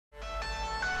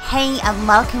Hey and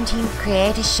welcome to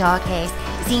Creator Showcase,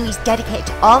 a series dedicated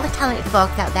to all the talented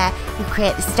folks out there who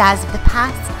create the stars of the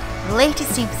past, the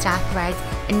latest superstar threads,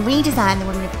 and redesign the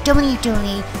women of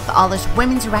WWE for all those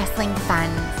women's wrestling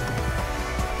fans.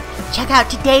 Check out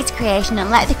today's creation and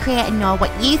let the creator know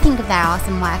what you think of their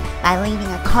awesome work by leaving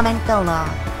a comment below.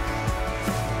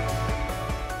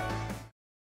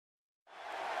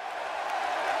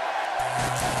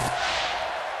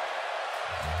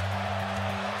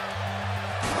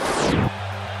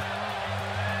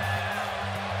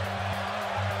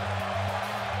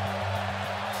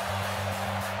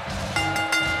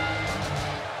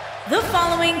 The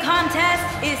following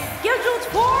contest is scheduled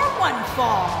for one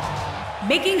fall.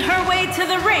 Making her way to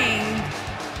the ring,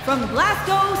 from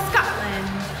Glasgow, Scotland,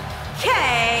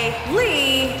 Kay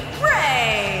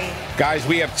Ray. Guys,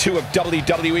 we have two of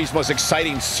WWE's most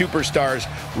exciting superstars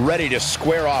ready to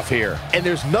square off here. And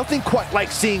there's nothing quite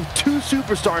like seeing two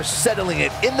superstars settling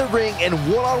it in the ring in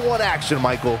one-on-one action,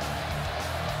 Michael.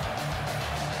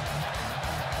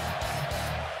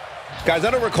 Guys,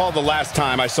 I don't recall the last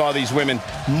time I saw these women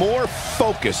more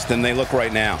focused than they look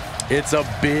right now. It's a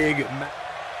big match.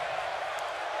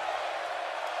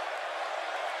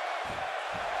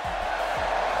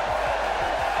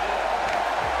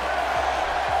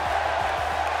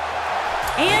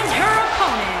 And her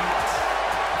opponent,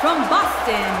 from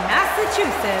Boston,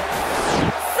 Massachusetts,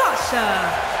 Sasha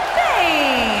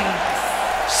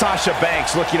Banks. Sasha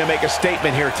Banks looking to make a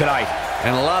statement here tonight.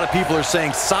 And a lot of people are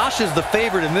saying Sasha's the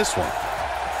favorite in this one.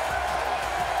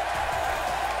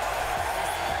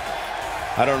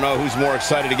 I don't know who's more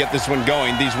excited to get this one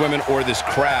going, these women or this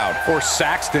crowd. Or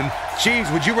Saxton.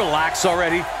 Jeez, would you relax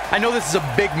already? I know this is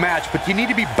a big match, but you need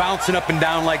to be bouncing up and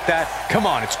down like that. Come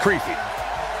on, it's creepy.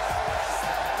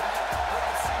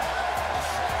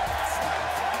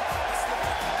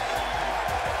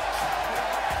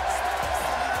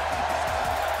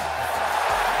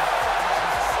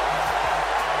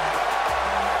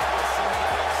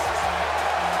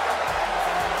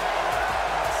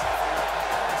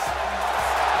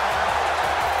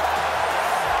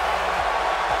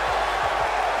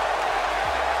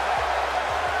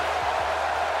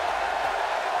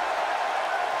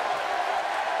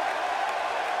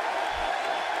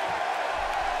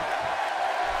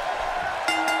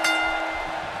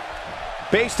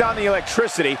 Based on the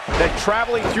electricity that's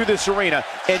traveling through this arena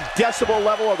and decibel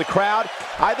level of the crowd,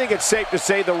 I think it's safe to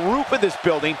say the roof of this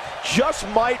building just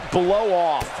might blow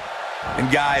off.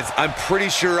 And guys, I'm pretty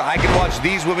sure I can watch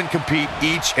these women compete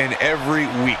each and every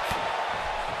week.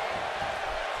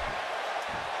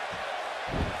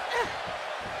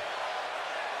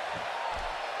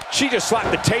 She just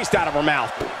slapped the taste out of her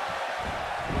mouth.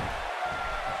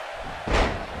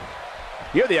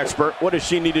 You're the expert. What does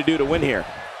she need to do to win here?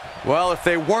 Well, if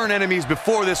they weren't enemies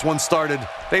before this one started,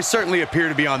 they certainly appear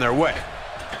to be on their way.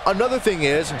 Another thing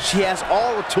is, she has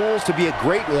all the tools to be a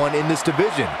great one in this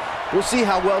division. We'll see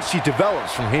how well she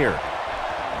develops from here.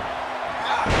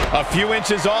 A few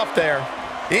inches off there.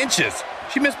 Inches?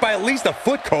 She missed by at least a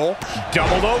foot, Cole.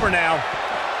 Doubled over now.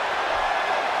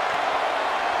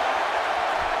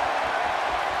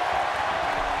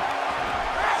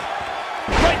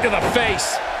 Right to the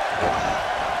face.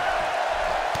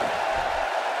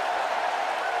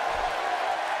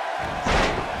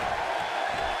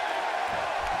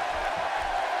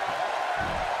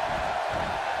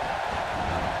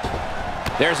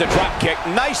 There's a drop kick.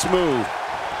 Nice move.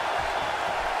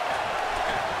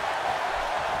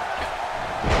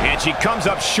 And she comes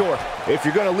up short. If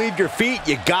you're going to leave your feet,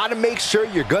 you got to make sure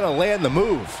you're going to land the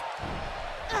move.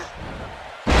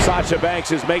 Sasha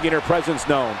Banks is making her presence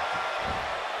known.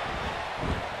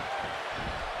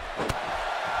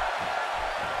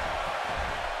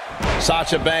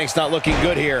 Sasha Banks not looking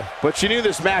good here. But she knew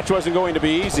this match wasn't going to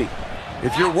be easy.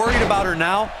 If you're worried about her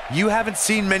now, you haven't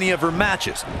seen many of her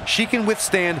matches. She can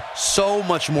withstand so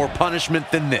much more punishment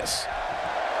than this.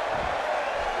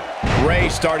 Ray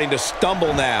starting to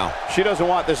stumble now. She doesn't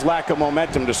want this lack of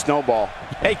momentum to snowball.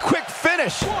 A quick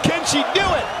finish. Can she do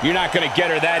it? You're not going to get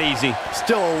her that easy.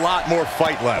 Still a lot more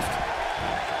fight left.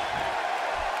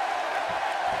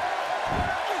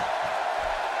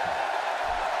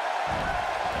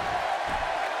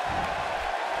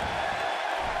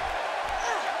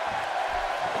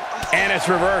 And it's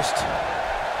reversed.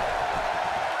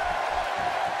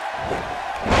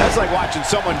 That's like watching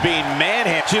someone being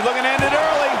manhandled. She's looking to end it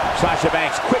early. Sasha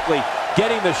Banks quickly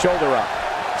getting the shoulder up.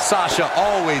 Sasha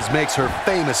always makes her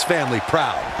famous family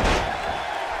proud.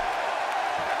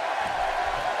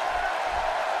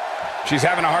 She's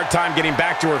having a hard time getting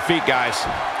back to her feet, guys.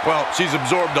 Well, she's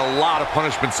absorbed a lot of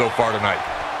punishment so far tonight.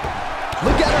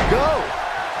 Look at her go.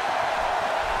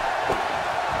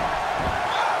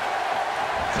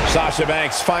 Sasha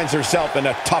Banks finds herself in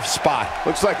a tough spot.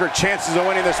 Looks like her chances of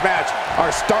winning this match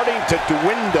are starting to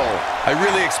dwindle. I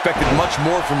really expected much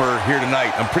more from her here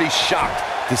tonight. I'm pretty shocked.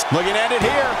 Looking at it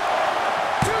here.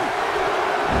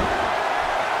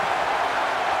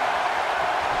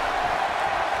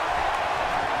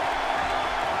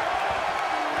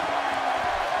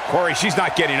 Corey, she's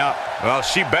not getting up. Well,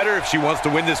 she better if she wants to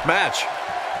win this match.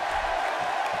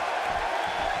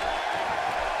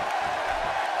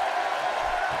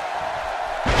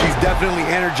 She's definitely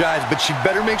energized, but she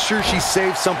better make sure she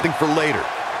saves something for later.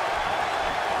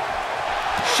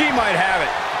 She might have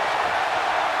it.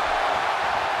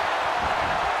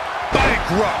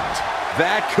 Bankrupt.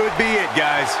 That could be it,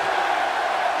 guys.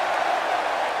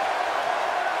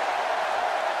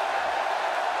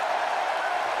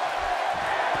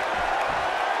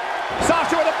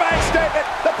 Sasha with a bank statement.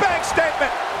 The bank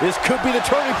statement. This could be the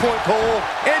turning point, Cole.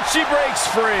 And she breaks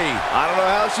free. I don't know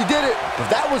how she did it,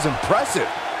 but that was impressive.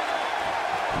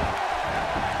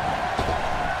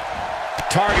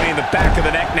 Targeting the back of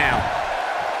the neck now.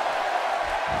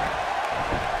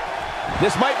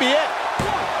 This might be it.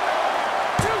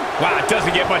 Wow, it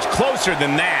doesn't get much closer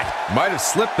than that. Might have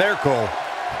slipped there, Cole.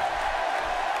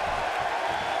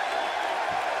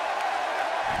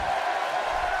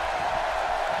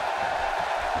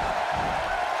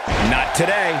 Not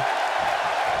today.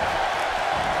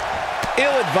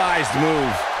 Ill-advised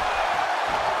move.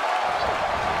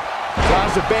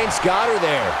 Sasha Banks got her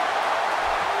there.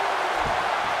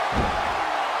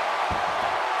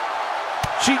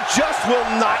 She just will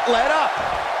not let up.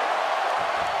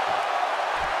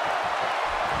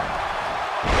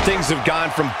 Things have gone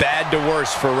from bad to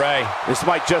worse for Rey. This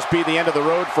might just be the end of the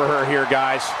road for her here,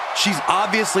 guys. She's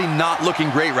obviously not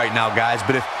looking great right now, guys,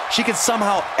 but if she can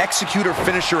somehow execute her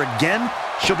finisher again,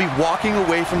 she'll be walking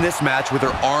away from this match with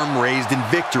her arm raised in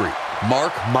victory.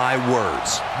 Mark my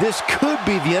words. This could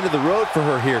be the end of the road for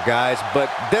her here, guys,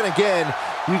 but then again,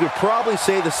 you could probably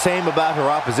say the same about her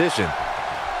opposition.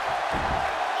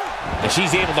 And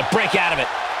she's able to break out of it.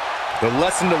 The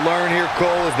lesson to learn here,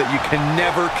 Cole, is that you can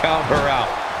never count her out.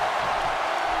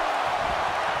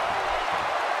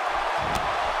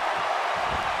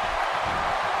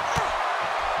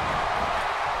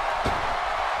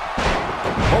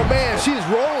 Oh man, she's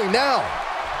rolling now.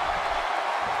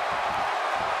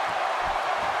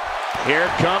 Here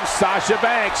comes Sasha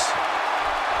Banks.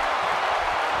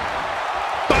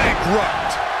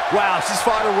 Bankrupt. Wow, she's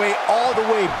fought her way all the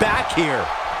way back here.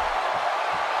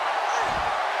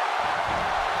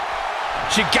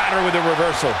 She got her with a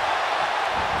reversal.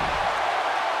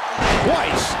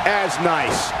 Twice as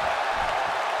nice.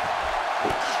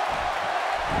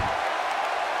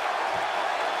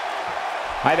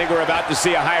 I think we're about to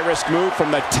see a high-risk move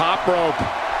from the top rope.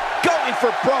 Going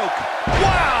for broke.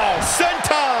 Wow,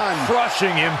 senton!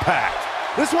 Crushing impact.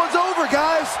 This one's over,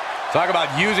 guys. Talk about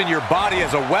using your body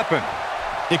as a weapon.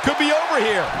 It could be over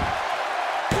here.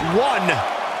 1,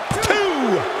 2.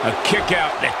 A kick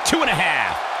out at 2.5.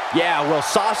 Yeah, well,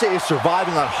 Sasha is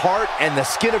surviving on heart and the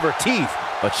skin of her teeth,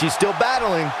 but she's still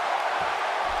battling.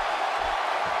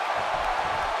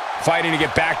 Fighting to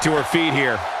get back to her feet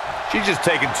here. She's just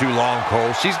taking too long,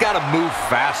 Cole. She's got to move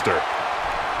faster.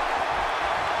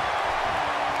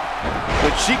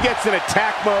 When she gets in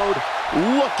attack mode,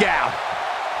 look out.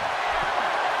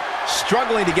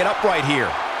 Struggling to get upright here.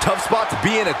 Tough spot to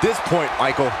be in at this point,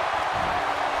 Michael.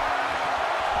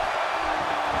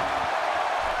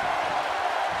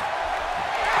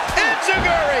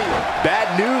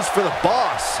 Bad news for the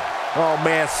boss. Oh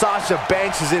man, Sasha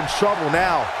Banks is in trouble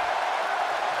now.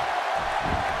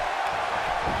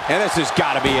 And this has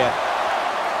got to be it.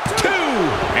 2.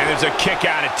 And there's a kick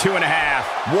out at 2.5.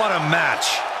 What a match.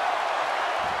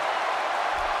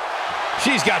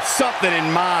 She's got something in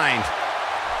mind.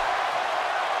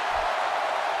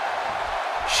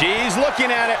 She's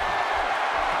looking at it.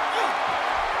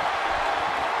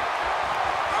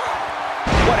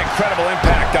 What incredible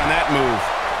impact on that move.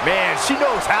 Man, she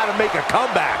knows how to make a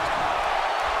comeback.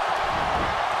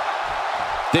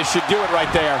 This should do it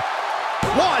right there.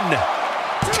 1,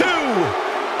 2.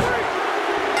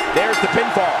 There's the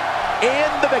pinfall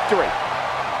and the victory.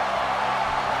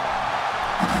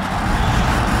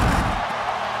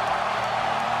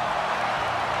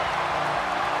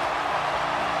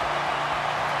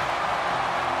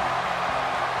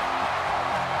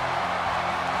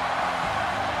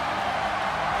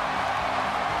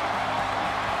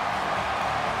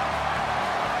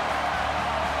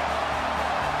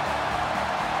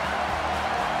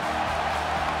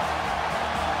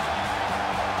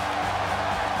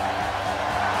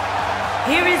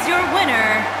 Here is your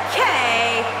winner,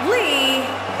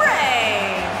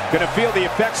 Ray. Gonna feel the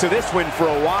effects of this win for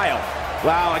a while.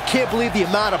 Wow, I can't believe the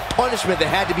amount of punishment that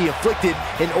had to be inflicted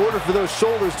in order for those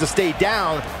shoulders to stay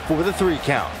down for the 3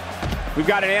 count. We've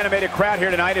got an animated crowd here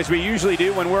tonight, as we usually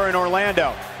do when we're in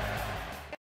Orlando.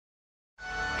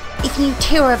 If you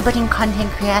too are a budding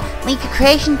content creator, leave your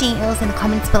creation details in the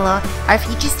comments below, or if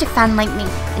you're just a fan like me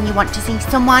and you want to see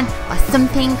someone or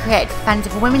something created for fans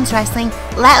of women's wrestling,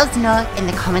 let us know in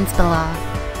the comments below.